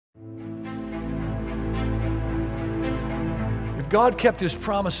God kept His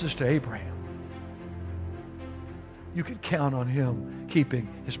promises to Abraham, you can count on Him keeping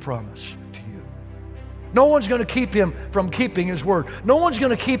His promise to you. No one's going to keep Him from keeping His word. No one's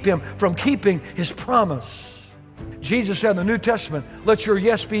going to keep Him from keeping His promise. Jesus said in the New Testament, let your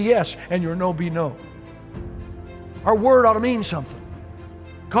yes be yes and your no be no. Our word ought to mean something.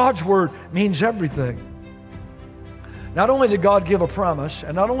 God's word means everything. Not only did God give a promise,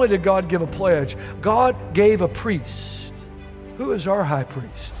 and not only did God give a pledge, God gave a priest. Who is our high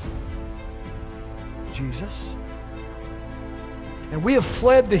priest? Jesus. And we have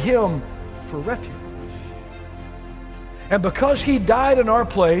fled to Him for refuge. And because He died in our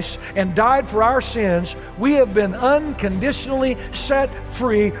place and died for our sins, we have been unconditionally set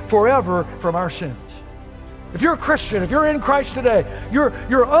free forever from our sins. If you're a Christian, if you're in Christ today, you're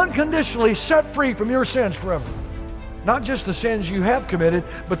unconditionally set free from your sins forever. Not just the sins you have committed,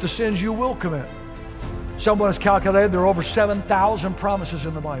 but the sins you will commit. Someone has calculated there are over 7,000 promises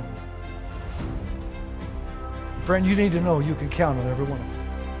in the Bible. Friend, you need to know you can count on every one of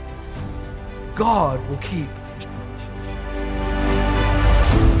them. God will keep His promises.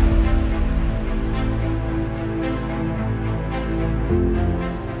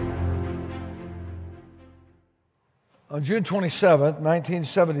 On June 27th,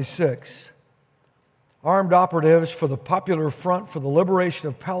 1976, armed operatives for the Popular Front for the Liberation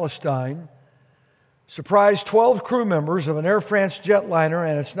of Palestine surprised 12 crew members of an Air France jetliner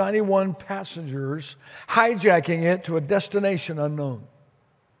and its 91 passengers, hijacking it to a destination unknown.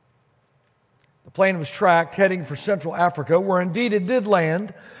 The plane was tracked, heading for Central Africa, where indeed it did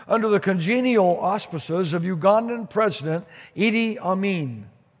land under the congenial auspices of Ugandan President Idi Amin.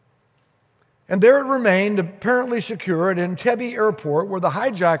 And there it remained, apparently secure, at Entebbe Airport, where the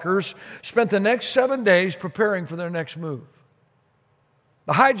hijackers spent the next 7 days preparing for their next move.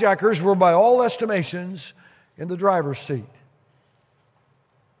 The hijackers were, by all estimations, in the driver's seat.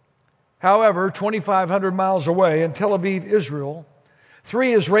 However, 2,500 miles away in Tel Aviv, Israel,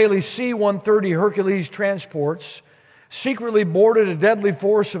 3 Israeli C-130 Hercules transports secretly boarded a deadly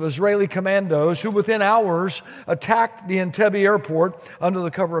force of Israeli commandos who within hours attacked the Entebbe airport under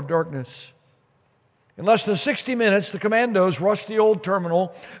the cover of darkness. In less than 60 minutes, the commandos rushed the old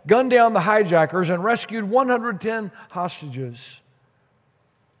terminal, gunned down the hijackers, and rescued 110 hostages.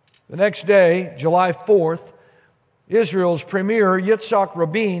 The next day, July 4th, Israel's Premier Yitzhak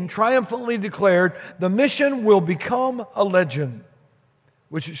Rabin triumphantly declared, "The mission will become a legend,"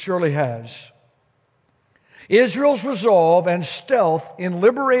 which it surely has. Israel's resolve and stealth in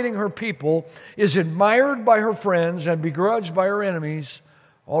liberating her people is admired by her friends and begrudged by her enemies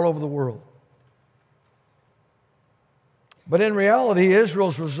all over the world. But in reality,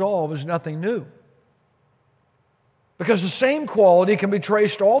 Israel's resolve is nothing new, because the same quality can be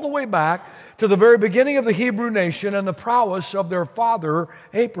traced all the way back to the very beginning of the Hebrew nation and the prowess of their father,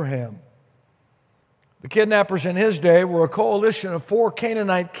 Abraham. The kidnappers in his day were a coalition of 4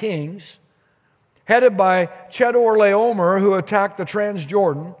 Canaanite kings, headed by Chedorlaomer, who attacked the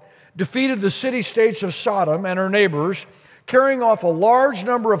Transjordan, defeated the city-states of Sodom and her neighbors, carrying off a large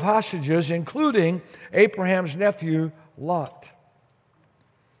number of hostages, including Abraham's nephew, Lot.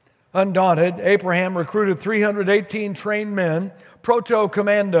 Undaunted, Abraham recruited 318 trained men,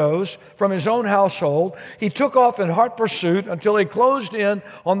 proto-commandos, from his own household. He took off in hot pursuit until he closed in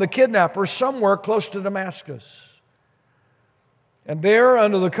on the kidnappers somewhere close to Damascus. And there,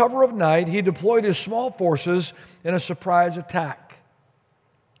 under the cover of night, he deployed his small forces in a surprise attack.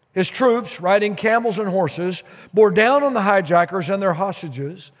 His troops, riding camels and horses, bore down on the hijackers and their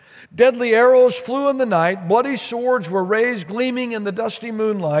hostages. Deadly arrows flew in the night, bloody swords were raised gleaming in the dusty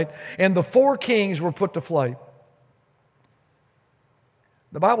moonlight, and the 4 kings were put to flight.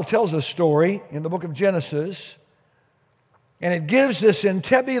 The Bible tells this story in the book of Genesis, and it gives this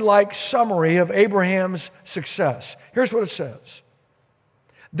Entebbe-like summary of Abraham's success. Here's what it says.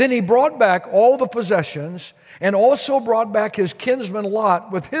 Then he brought back all the possessions, and also brought back his kinsman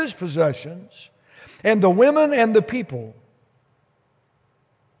Lot with his possessions, and the women and the people.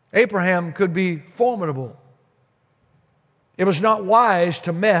 Abraham could be formidable. It was not wise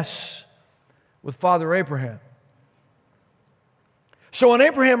to mess with Father Abraham. So when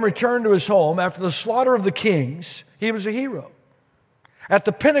Abraham returned to his home after the slaughter of the kings, he was a hero, at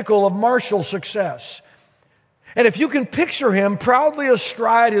the pinnacle of martial success. And if you can picture him proudly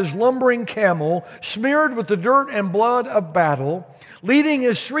astride his lumbering camel, smeared with the dirt and blood of battle, leading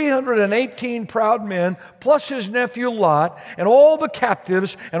his 318 proud men, plus his nephew Lot, and all the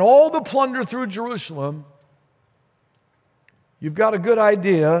captives and all the plunder through Jerusalem, you've got a good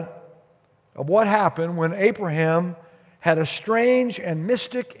idea of what happened when Abraham had a strange and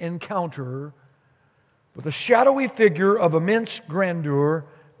mystic encounter with a shadowy figure of immense grandeur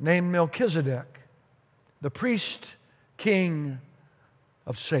named Melchizedek, the priest king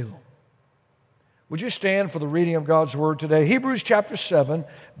of Salem. Would you stand for the reading of God's Word today? Hebrews chapter 7,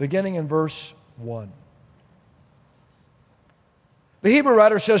 beginning in verse 1. The Hebrew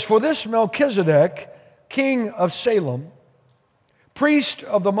writer says, "For this Melchizedek, king of Salem, priest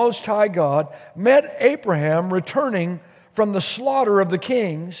of the Most High God, met Abraham returning from the slaughter of the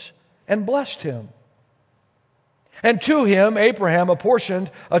kings and blessed him. And to him Abraham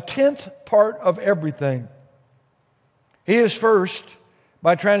apportioned a tenth part of everything. He is first,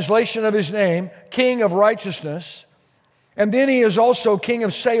 by translation of his name, King of Righteousness, and then he is also King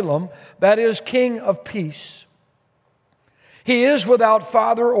of Salem, that is, King of Peace. He is without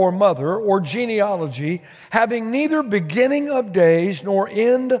father or mother or genealogy, having neither beginning of days nor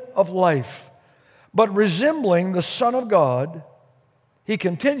end of life, but resembling the Son of God, he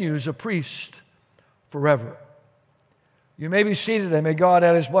continues a priest forever." You may be seated, and may God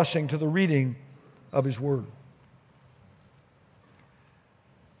add His blessing to the reading of His Word.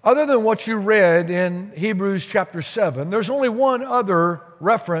 Other than what you read in Hebrews chapter 7, there's only one other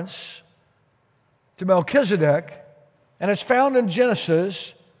reference to Melchizedek, and it's found in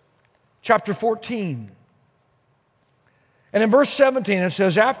Genesis chapter 14. And in verse 17 it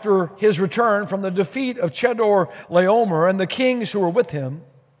says, "After his return from the defeat of Chedorlaomer and the kings who were with him,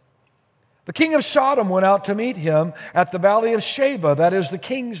 the king of Sodom went out to meet him at the valley of Sheba," that is the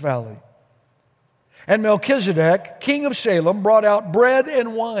king's valley. "And Melchizedek, king of Salem, brought out bread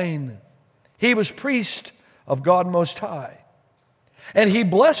and wine. He was priest of God Most High. And he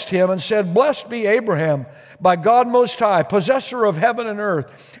blessed him and said, 'Blessed be Abraham by God Most High, possessor of heaven and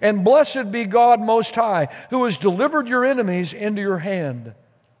earth. And blessed be God Most High, who has delivered your enemies into your hand.'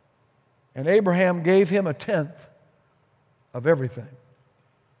 And Abraham gave him a tenth of everything."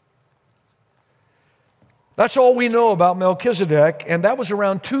 That's all we know about Melchizedek, and that was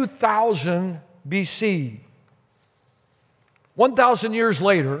around 2000 BC. 1,000 years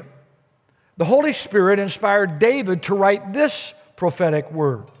later, the Holy Spirit inspired David to write this prophetic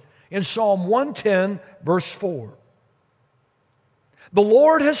word in Psalm 110, verse 4. "The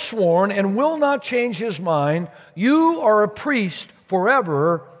Lord has sworn and will not change His mind. You are a priest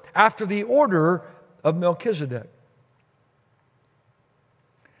forever after the order of Melchizedek."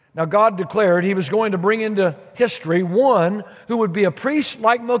 Now, God declared He was going to bring into history one who would be a priest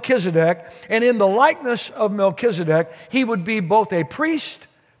like Melchizedek, and in the likeness of Melchizedek, he would be both a priest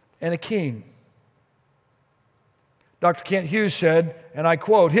and a king. Dr. Kent Hughes said, and I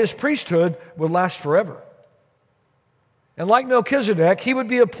quote, "His priesthood would last forever. And like Melchizedek, he would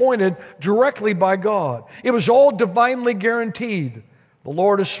be appointed directly by God. It was all divinely guaranteed. The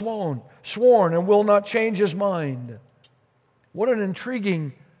Lord has sworn and will not change His mind." What an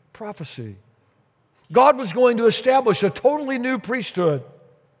intriguing prophecy. God was going to establish a totally new priesthood.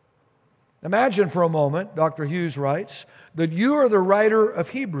 Imagine for a moment, Dr. Hughes writes, that you are the writer of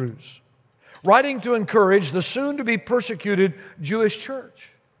Hebrews, writing to encourage the soon-to-be persecuted Jewish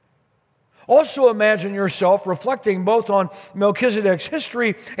church. Also imagine yourself reflecting both on Melchizedek's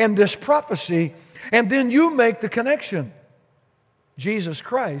history and this prophecy, and then you make the connection. Jesus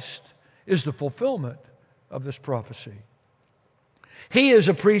Christ is the fulfillment of this prophecy. He is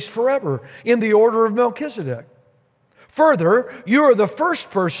a priest forever in the order of Melchizedek. Further, you are the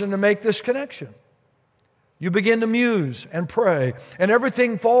first person to make this connection. You begin to muse and pray, and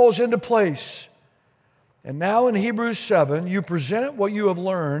everything falls into place. And now in Hebrews 7, you present what you have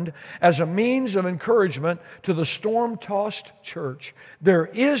learned as a means of encouragement to the storm-tossed church. There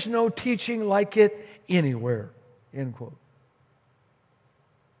is no teaching like it anywhere, end quote.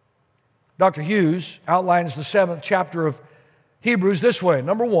 Dr. Hughes outlines the 7th chapter of Hebrews this way.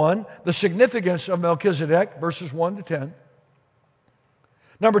 Number 1, the significance of Melchizedek, verses 1 to 10.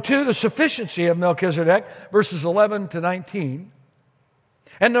 Number 2, the sufficiency of Melchizedek, verses 11 to 19.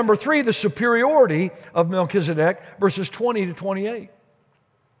 And number 3, the superiority of Melchizedek, verses 20 to 28.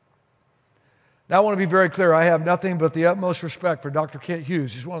 Now I want to be very clear. I have nothing but the utmost respect for Dr. Kent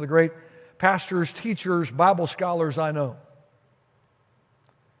Hughes. He's one of the great pastors, teachers, Bible scholars I know.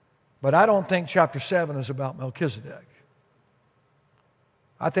 But I don't think chapter 7 is about Melchizedek.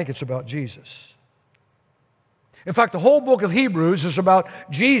 I think it's about Jesus. In fact, the whole book of Hebrews is about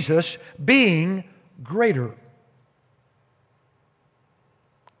Jesus being greater.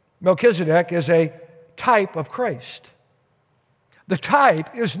 Melchizedek is a type of Christ. The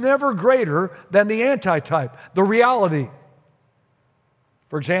type is never greater than the antitype, the reality.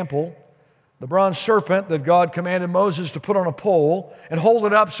 For example, the bronze serpent that God commanded Moses to put on a pole and hold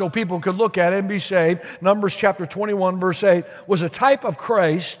it up so people could look at it and be saved, Numbers chapter 21, verse 8, was a type of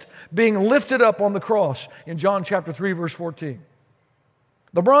Christ being lifted up on the cross in John chapter 3, verse 14.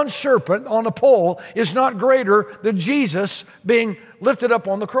 The bronze serpent on the pole is not greater than Jesus being lifted up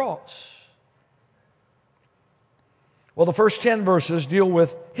on the cross. Well, the first 10 verses deal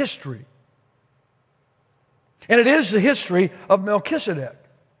with history. And it is the history of Melchizedek.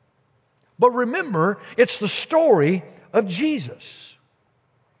 But remember, it's the story of Jesus.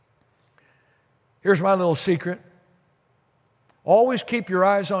 Here's my little secret. Always keep your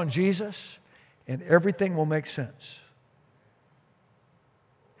eyes on Jesus, and everything will make sense.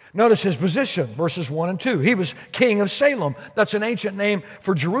 Notice his position, verses 1 and 2. He was king of Salem. That's an ancient name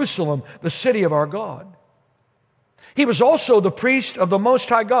for Jerusalem, the city of our God. He was also the priest of the Most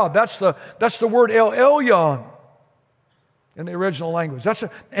High God. That's the word El Elyon in the original language. That's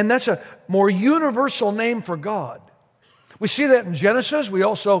a more universal name for God. We see that in Genesis. We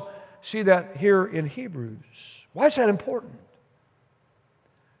also see that here in Hebrews. Why is that important?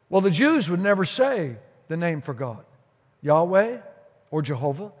 Well, the Jews would never say the name for God, Yahweh or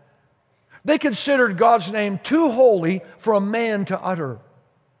Jehovah. They considered God's name too holy for a man to utter,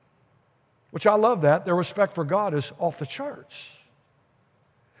 which I love that. Their respect for God is off the charts.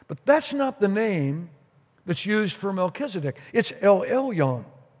 But that's not the name that's used for Melchizedek. It's El Elyon,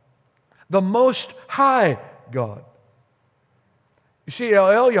 the Most High God. You see, El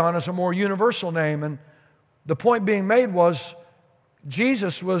Elyon is a more universal name, and the point being made was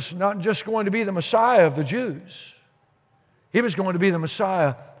Jesus was not just going to be the Messiah of the Jews. He was going to be the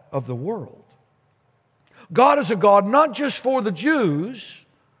Messiah of the world. God is a God not just for the Jews,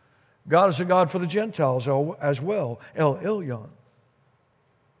 God is a God for the Gentiles as well, El Elyon.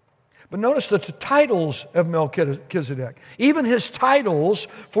 But notice that the titles of Melchizedek, even his titles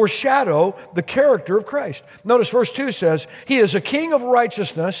foreshadow the character of Christ. Notice verse 2 says, he is a king of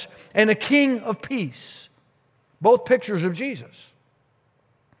righteousness and a king of peace. Both pictures of Jesus.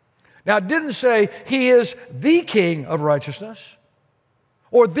 Now, it didn't say he is the king of righteousness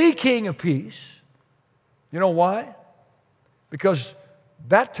or the king of peace. You know why? Because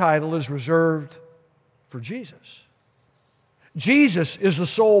that title is reserved for Jesus. Jesus is the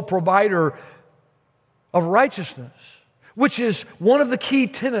sole provider of righteousness, which is one of the key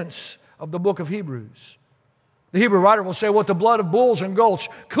tenets of the book of Hebrews. The Hebrew writer will say, what the blood of bulls and goats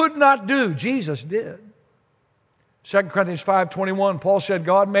could not do, Jesus did. 2 Corinthians 5:21, Paul said,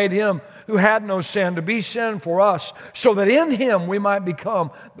 God made him who had no sin to be sin for us, so that in him we might become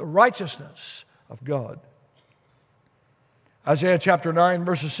the righteousness of God. Isaiah chapter 9,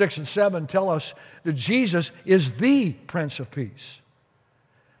 verses 6 and 7 tell us that Jesus is the Prince of Peace.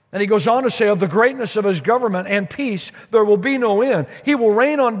 And he goes on to say, of the greatness of his government and peace, there will be no end. He will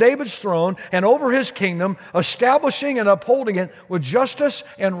reign on David's throne and over his kingdom, establishing and upholding it with justice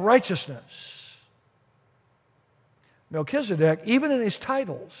and righteousness. Melchizedek, even in his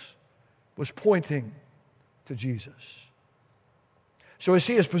titles, was pointing to Jesus. So we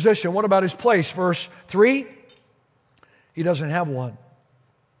see his position. What about his place? Verse 3, he doesn't have one.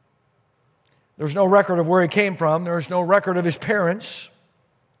 There's no record of where he came from. There's no record of his parents.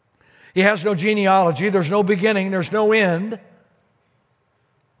 He has no genealogy. There's no beginning. There's no end.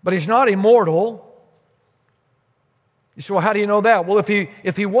 But he's not immortal. You say, well, how do you know that? Well,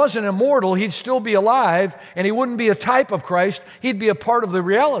 if he wasn't immortal, he'd still be alive, and he wouldn't be a type of Christ. He'd be a part of the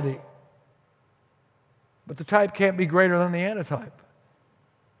reality. But the type can't be greater than the antitype.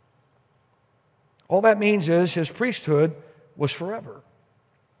 All that means is his priesthood was forever.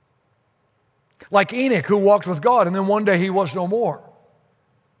 Like Enoch, who walked with God, and then one day he was no more.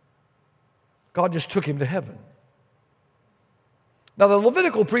 God just took him to heaven. Now, the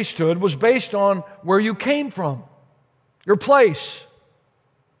Levitical priesthood was based on where you came from. Your place.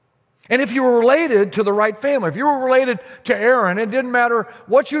 And if you were related to the right family, if you were related to Aaron, it didn't matter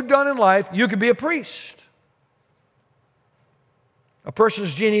what you'd done in life, you could be a priest. A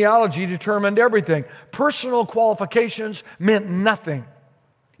person's genealogy determined everything. Personal qualifications meant nothing.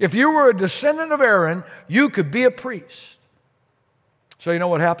 If you were a descendant of Aaron, you could be a priest. So you know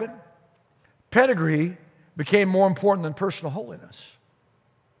what happened? Pedigree became more important than personal holiness.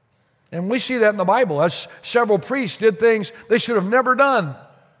 And we see that in the Bible, as several priests did things they should have never done.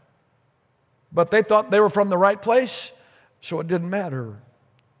 But they thought they were from the right place, so it didn't matter.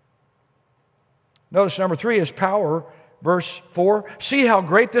 Notice number 3 is power. Verse 4, see how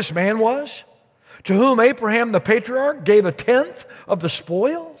great this man was, to whom Abraham the patriarch gave a tenth of the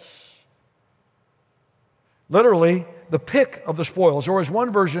spoils. Literally, the pick of the spoils, or as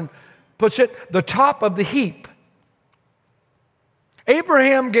one version puts it, the top of the heap.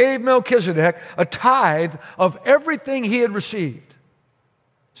 Abraham gave Melchizedek a tithe of everything he had received.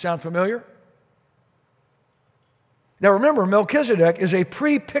 Sound familiar? Now remember, Melchizedek is a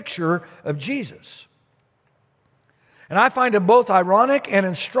pre-picture of Jesus. And I find it both ironic and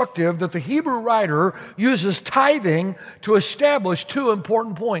instructive that the Hebrew writer uses tithing to establish two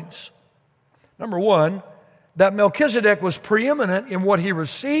important points. Number one, that Melchizedek was preeminent in what he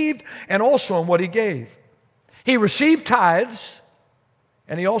received and also in what he gave. He received tithes,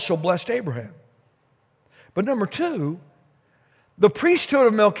 and he also blessed Abraham. But number two, the priesthood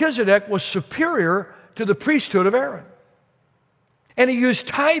of Melchizedek was superior to the priesthood of Aaron. And he used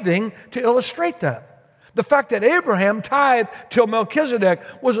tithing to illustrate that. The fact that Abraham tithed till Melchizedek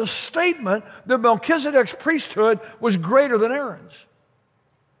was a statement that Melchizedek's priesthood was greater than Aaron's.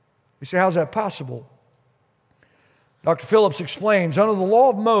 You say, how's that possible? Dr. Phillips explains, under the law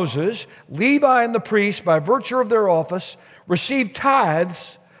of Moses, Levi and the priests, by virtue of their office, received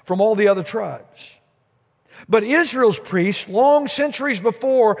tithes from all the other tribes. But Israel's priests, long centuries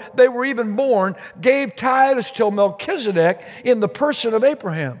before they were even born, gave tithes till Melchizedek in the person of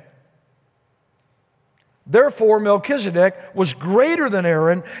Abraham. Therefore, Melchizedek was greater than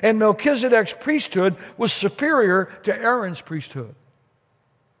Aaron, and Melchizedek's priesthood was superior to Aaron's priesthood.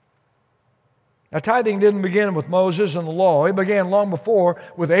 Now, tithing didn't begin with Moses and the law. It began long before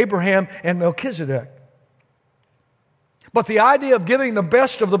with Abraham and Melchizedek. But the idea of giving the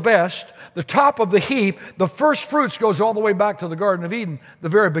best of the best, the top of the heap, the first fruits, goes all the way back to the Garden of Eden, the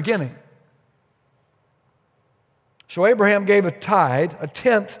very beginning. So Abraham gave a tithe, a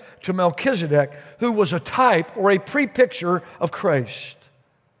tenth, to Melchizedek, who was a type or a pre-picture of Christ.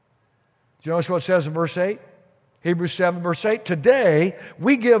 Do you notice what it says in verse 8? Hebrews 7, verse 8, today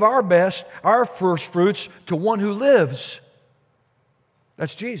we give our best, our first fruits, to one who lives.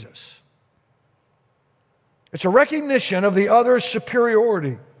 That's Jesus. It's a recognition of the other's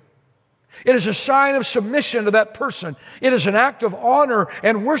superiority. It is a sign of submission to that person. It is an act of honor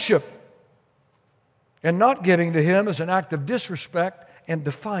and worship. And not giving to him is an act of disrespect and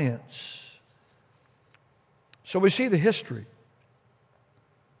defiance. So we see the history.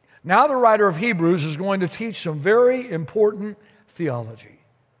 Now the writer of Hebrews is going to teach some very important theology.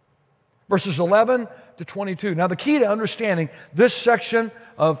 Verses 11 to 22. Now the key to understanding this section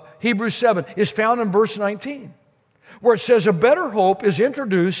of Hebrews 7 is found in verse 19, where it says, a better hope is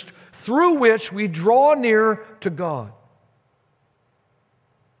introduced through which we draw near to God.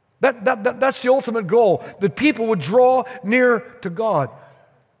 That's the ultimate goal, that people would draw near to God.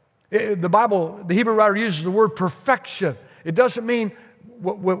 The Bible, the Hebrew writer uses the word perfection. It doesn't mean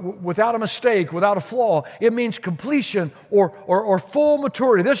without a mistake, without a flaw. It means completion or full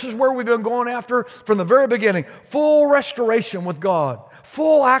maturity. This is where we've been going after from the very beginning. Full restoration with God.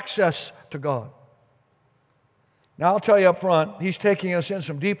 Full access to God. Now I'll tell you up front, he's taking us in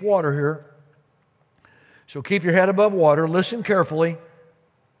some deep water here. So keep your head above water. Listen carefully,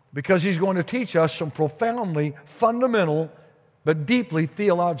 because he's going to teach us some profoundly fundamental but deeply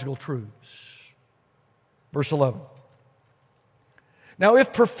theological truths. Verse 11. Now,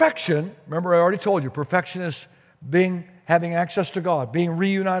 if perfection, remember I already told you, perfection is having access to God, being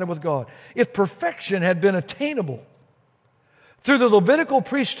reunited with God. If perfection had been attainable through the Levitical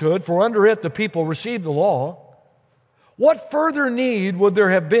priesthood, for under it the people received the law, what further need would there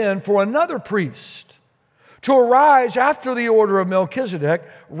have been for another priest to arise after the order of Melchizedek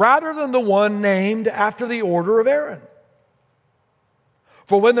rather than the one named after the order of Aaron?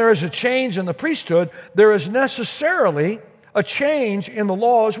 For when there is a change in the priesthood, there is necessarily a change in the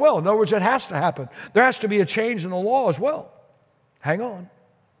law as well. In other words, it has to happen. There has to be a change in the law as well. Hang on.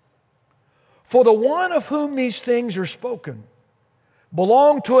 For the one of whom these things are spoken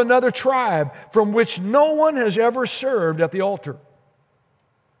belonged to another tribe from which no one has ever served at the altar.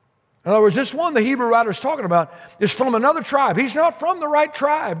 In other words, this one the Hebrew writer is talking about is from another tribe. He's not from the right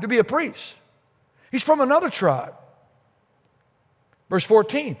tribe to be a priest. He's from another tribe. Verse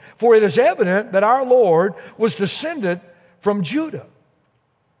 14, for it is evident that our Lord was descended from Judah.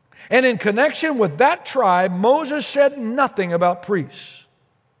 And in connection with that tribe, Moses said nothing about priests.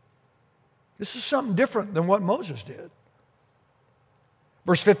 This is something different than what Moses did.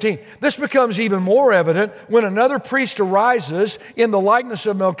 Verse 15, this becomes even more evident when another priest arises in the likeness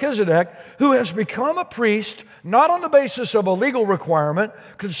of Melchizedek, who has become a priest not on the basis of a legal requirement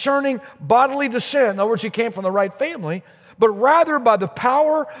concerning bodily descent, in other words, he came from the right family, but rather by the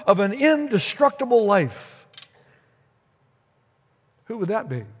power of an indestructible life. Who would that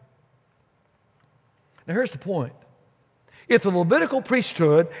be? Now here's the point. If the Levitical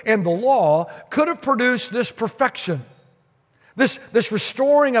priesthood and the law could have produced this perfection, this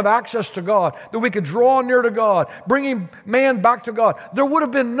restoring of access to God, that we could draw near to God, bringing man back to God, there would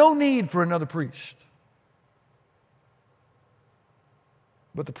have been no need for another priest.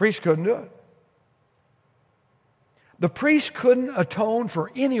 But the priest couldn't do it. the priest couldn't atone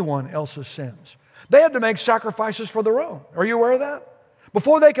for anyone else's sins. They had to make sacrifices for their own. Are you aware of that?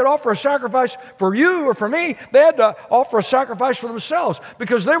 Before they could offer a sacrifice for you or for me, they had to offer a sacrifice for themselves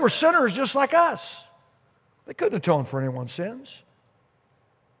because they were sinners just like us. They couldn't atone for anyone's sins.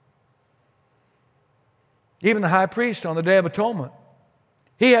 Even the high priest on the Day of Atonement,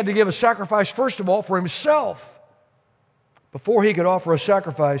 he had to give a sacrifice, first of all, for himself before he could offer a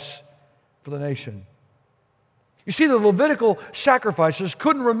sacrifice for the nation. You see, the Levitical sacrifices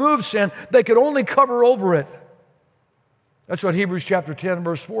couldn't remove sin. They could only cover over it. That's what Hebrews chapter 10,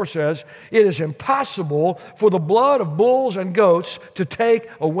 verse 4 says. It is impossible for the blood of bulls and goats to take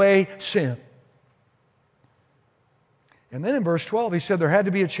away sin. And then in verse 12, he said there had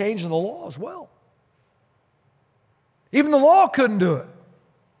to be a change in the law as well. Even the law couldn't do it.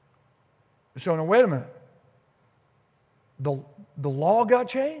 So now, wait a minute. The law got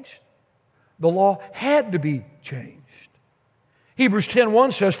changed? The law had to be changed. Hebrews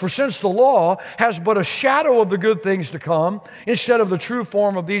 10:1 says, "For since the law has but a shadow of the good things to come, instead of the true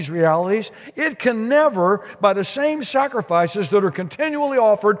form of these realities, it can never, by the same sacrifices that are continually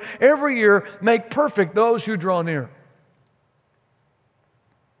offered every year, make perfect those who draw near."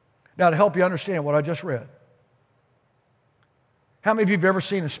 Now, to help you understand what I just read, how many of you have ever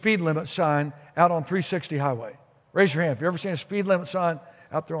seen a speed limit sign out on 360 highway? Raise your hand if you've ever seen a speed limit sign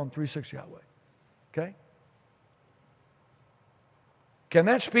out there on 360 highway. Okay? Can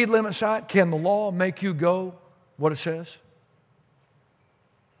that speed limit sign, can the law make you go what it says?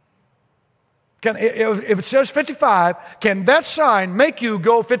 If it says 55, can that sign make you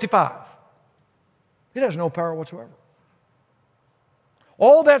go 55? It has no power whatsoever.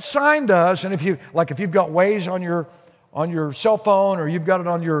 All that sign does, and if you've got Waze on your cell phone or you've got it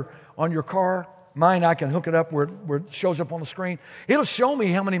on your car, mine I can hook it up where it shows up on the screen. It'll show me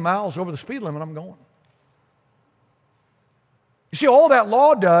how many miles over the speed limit I'm going. You see, all that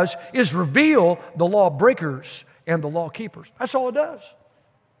law does is reveal the law breakers and the law keepers. That's all it does.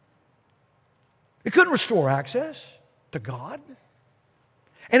 It couldn't restore access to God.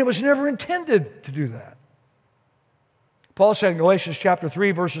 And it was never intended to do that. Paul said in Galatians chapter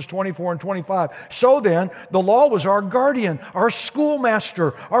 3, verses 24 and 25, "So then, the law was our guardian, our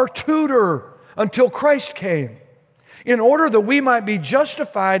schoolmaster, our tutor, until Christ came, in order that we might be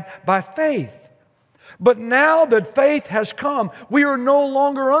justified by faith. But now that faith has come, we are no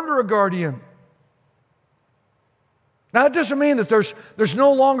longer under a guardian." Now, it doesn't mean that there's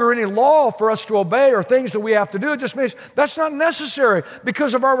no longer any law for us to obey or things that we have to do. It just means that's not necessary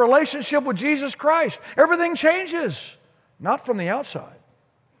because of our relationship with Jesus Christ. Everything changes, not from the outside,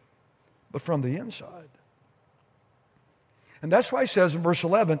 but from the inside. And that's why he says in verse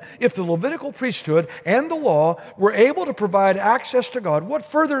 11, if the Levitical priesthood and the law were able to provide access to God, what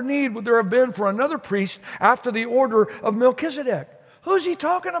further need would there have been for another priest after the order of Melchizedek? Who's he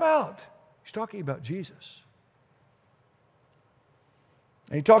talking about? He's talking about Jesus.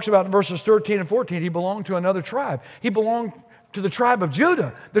 And he talks about in verses 13 and 14, he belonged to another tribe. He belonged to the tribe of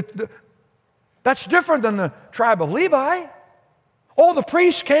Judah. That's different than the tribe of Levi. All the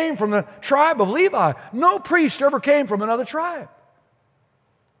priests came from the tribe of Levi. No priest ever came from another tribe.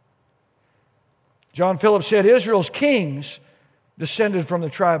 John Phillips said Israel's kings descended from the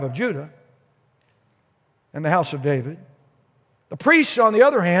tribe of Judah and the house of David. The priests, on the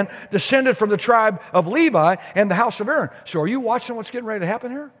other hand, descended from the tribe of Levi and the house of Aaron. So are you watching what's getting ready to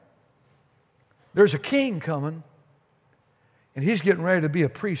happen here? There's a king coming, and he's getting ready to be a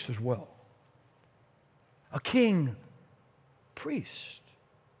priest as well. A king priest.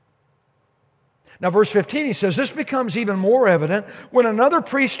 Now, verse 15, he says, this becomes even more evident when another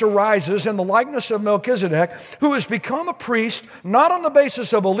priest arises in the likeness of Melchizedek, who has become a priest not on the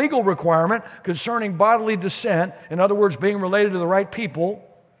basis of a legal requirement concerning bodily descent, in other words, being related to the right people,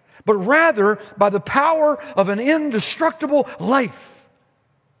 but rather by the power of an indestructible life.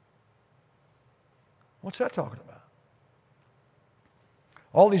 What's that talking about?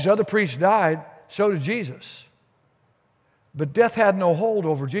 All these other priests died, so did Jesus. But death had no hold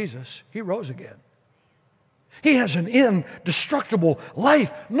over Jesus. He rose again. He has an indestructible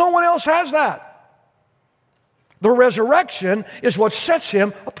life. No one else has that. The resurrection is what sets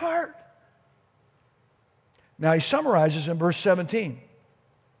him apart. Now he summarizes in verse 17.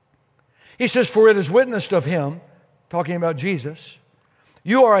 He says, for it is witnessed of him, talking about Jesus,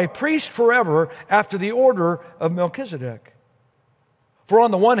 you are a priest forever after the order of Melchizedek. For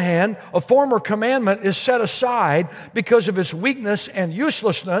on the one hand, a former commandment is set aside because of its weakness and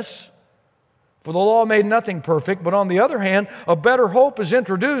uselessness, for the law made nothing perfect. But on the other hand, a better hope is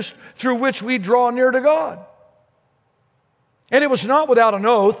introduced through which we draw near to God. And it was not without an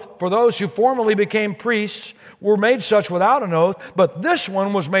oath, for those who formerly became priests were made such without an oath, but this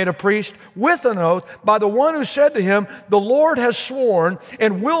one was made a priest with an oath by the one who said to him, the Lord has sworn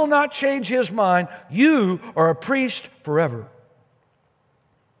and will not change his mind. You are a priest forever.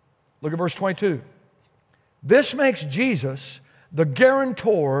 Look at verse 22. This makes Jesus the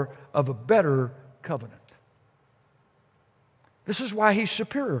guarantor of a better covenant. This is why he's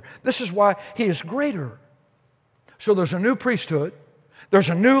superior. This is why he is greater. So there's a new priesthood. There's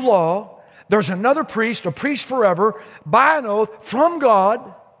a new law. There's another priest, a priest forever, by an oath from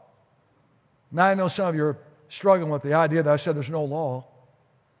God. Now I know some of you are struggling with the idea that I said there's no law.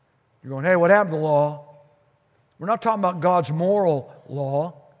 You're going, hey, what happened to the law? We're not talking about God's moral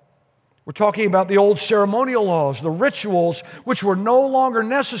law. We're talking about the old ceremonial laws, the rituals which were no longer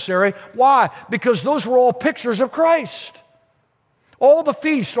necessary. Why? Because those were all pictures of Christ. All the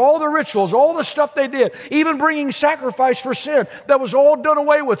feasts, all the rituals, all the stuff they did, even bringing sacrifice for sin, that was all done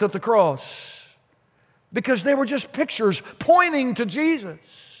away with at the cross. Because they were just pictures pointing to Jesus.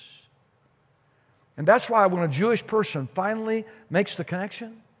 And that's why when a Jewish person finally makes the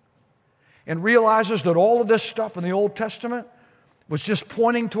connection and realizes that all of this stuff in the Old Testament was just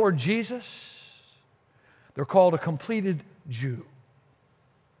pointing toward Jesus, they're called a completed Jew.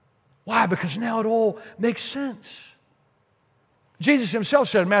 Why? Because now it all makes sense. Jesus himself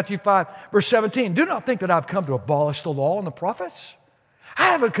said in Matthew 5, verse 17, do not think that I've come to abolish the law and the prophets. I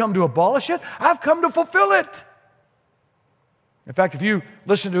haven't come to abolish it. I've come to fulfill it. In fact, if you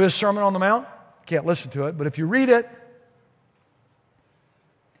listen to his Sermon on the Mount, can't listen to it, but if you read it,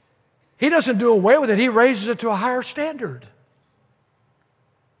 he doesn't do away with it. He raises it to a higher standard.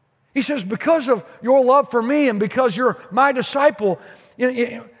 He says, because of your love for me and because you're my disciple,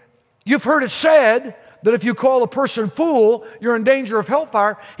 you've heard it said that if you call a person fool, you're in danger of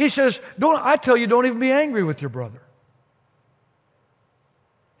hellfire. He says, I tell you, don't even be angry with your brother.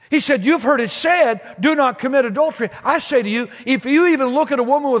 He said, you've heard it said, do not commit adultery. I say to you, if you even look at a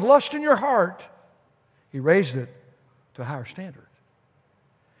woman with lust in your heart, he raised it to a higher standard.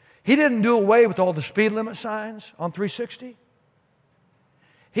 He didn't do away with all the speed limit signs on 360.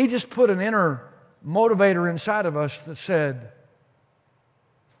 He just put an inner motivator inside of us that said,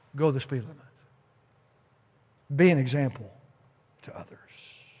 go the speed limit. Be an example to others.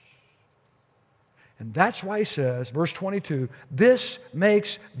 And that's why he says, verse 22, this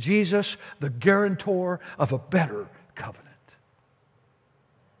makes Jesus the guarantor of a better covenant.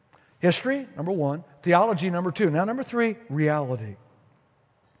 History, number one. Theology, number two. Now, number three, reality.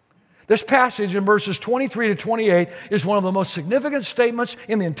 This passage in verses 23 to 28 is one of the most significant statements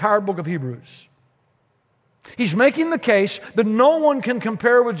in the entire book of Hebrews. He's making the case that no one can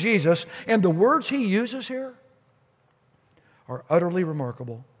compare with Jesus, and the words he uses here are utterly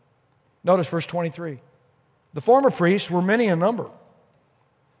remarkable. Notice verse 23. The former priests were many in number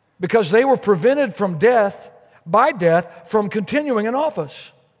because they were prevented from death, by death, from continuing in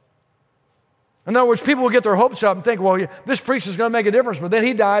office. In other words, people would get their hopes up and think, well, this priest is going to make a difference, but then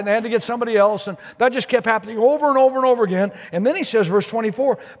he died and they had to get somebody else, and that just kept happening over and over and over again. And then he says, verse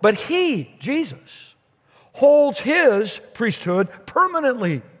 24, but he, Jesus, holds his priesthood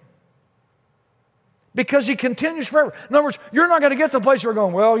permanently because he continues forever. In other words, you're not going to get to the place where you're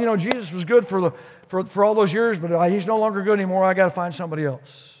going, well, Jesus was good for all those years, but he's no longer good anymore. I got to find somebody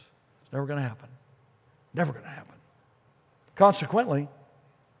else. It's never going to happen. Never going to happen. Consequently,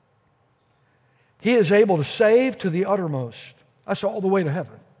 he is able to save to the uttermost. That's all the way to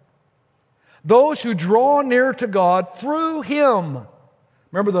heaven. Those who draw near to God through him.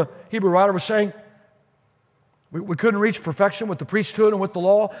 Remember the Hebrew writer was saying, we couldn't reach perfection with the priesthood and with the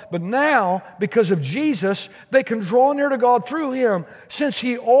law, but now, because of Jesus, they can draw near to God through him, since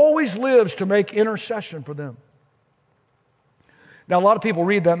he always lives to make intercession for them. Now, a lot of people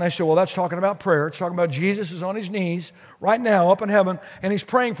read that and they say, well, that's talking about prayer. It's talking about Jesus is on his knees right now up in heaven, and he's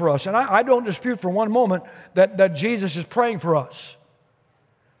praying for us. And I don't dispute for one moment that Jesus is praying for us.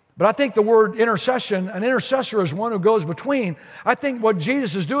 But I think the word intercession, an intercessor is one who goes between. I think what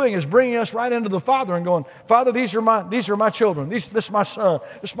Jesus is doing is bringing us right into the Father and going, Father, these are my children. This is my son.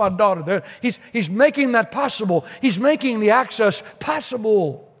 This is my daughter. He's making that possible. He's making the access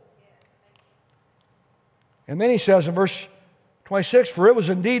possible. And then he says in verse 26, for it was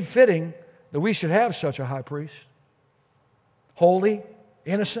indeed fitting that we should have such a high priest, holy,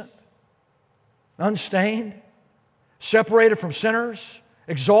 innocent, unstained, separated from sinners,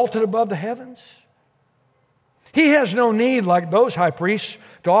 exalted above the heavens. He has no need, like those high priests,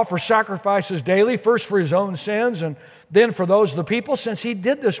 to offer sacrifices daily, first for his own sins and then for those of the people, since he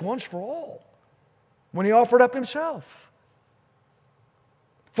did this once for all when he offered up himself.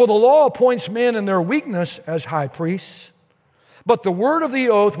 For the law appoints men in their weakness as high priests, But the word of the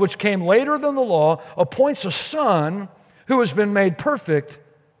oath, which came later than the law, appoints a son who has been made perfect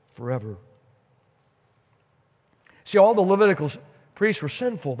forever. See, all the Levitical priests were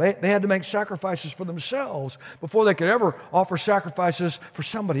sinful. They had to make sacrifices for themselves before they could ever offer sacrifices for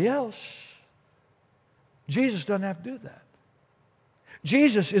somebody else. Jesus doesn't have to do that.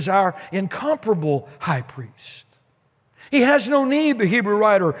 Jesus is our incomparable high priest. He has no need, the Hebrew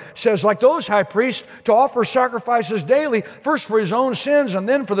writer says, like those high priests, to offer sacrifices daily, first for his own sins and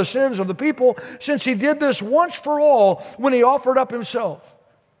then for the sins of the people, since he did this once for all when he offered up himself.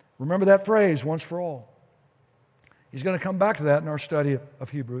 Remember that phrase, once for all. He's going to come back to that in our study of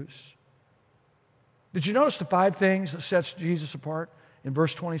Hebrews. Did you notice the 5 things that sets Jesus apart in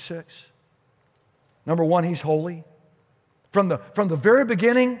verse 26? Number 1, he's holy. From the very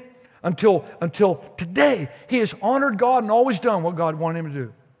beginning until today, he has honored God and always done what God wanted him to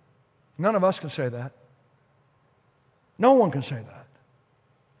do. None of us can say that. No one can say that.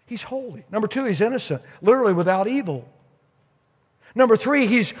 He's holy. Number 2, he's innocent, literally without evil. Number 3,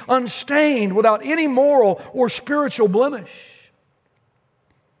 he's unstained, without any moral or spiritual blemish.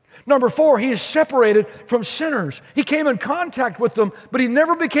 Number 4, he is separated from sinners. He came in contact with them, but he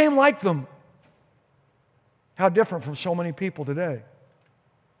never became like them. How different from so many people today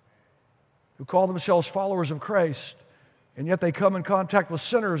who call themselves followers of Christ, and yet they come in contact with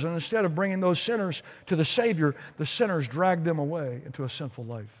sinners, and instead of bringing those sinners to the Savior, the sinners drag them away into a sinful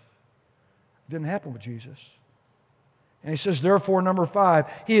life. It didn't happen with Jesus. And he says, therefore, number 5,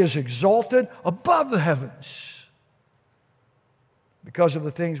 he is exalted above the heavens because of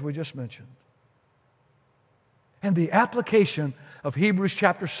the things we just mentioned. And the application of Hebrews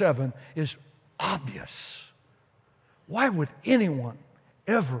chapter 7 is obvious. Why would anyone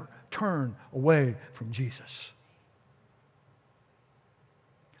ever turn away from Jesus?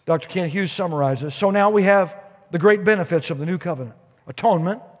 Dr. Ken Hughes summarizes, so now we have the great benefits of the new covenant.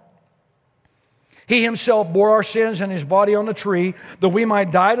 Atonement. He himself bore our sins in his body on the tree, that we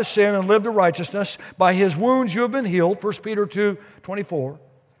might die to sin and live to righteousness. By his wounds you have been healed, 1 Peter 2:24.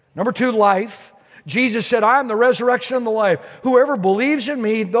 Number 2, life. Jesus said, I am the resurrection and the life. Whoever believes in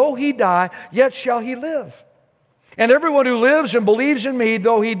me, though he die, yet shall he live. And everyone who lives and believes in me,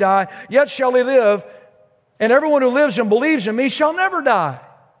 though he die, yet shall he live. And everyone who lives and believes in me shall never die.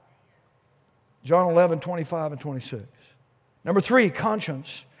 John 11:25 and 26. Number 3,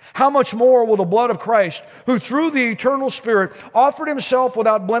 conscience. How much more will the blood of Christ, who through the eternal Spirit offered himself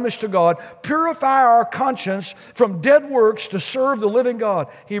without blemish to God, purify our conscience from dead works to serve the living God?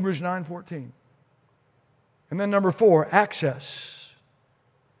 Hebrews 9:14. And then number 4, access.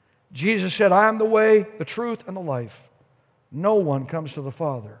 Jesus said, I am the way, the truth, and the life. No one comes to the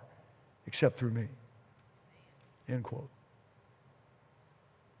Father except through me. End quote.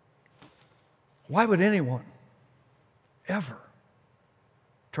 Why would anyone ever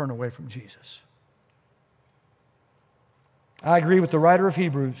turn away from Jesus? I agree with the writer of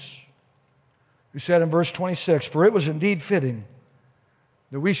Hebrews, who said in verse 26, for it was indeed fitting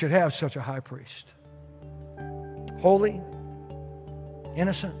that we should have such a high priest. Holy,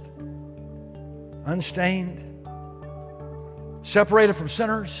 innocent, unstained, separated from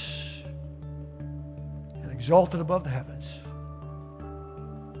sinners, and exalted above the heavens.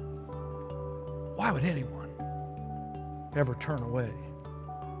 Why would anyone ever turn away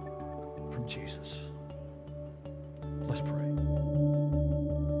from Jesus? Let's pray.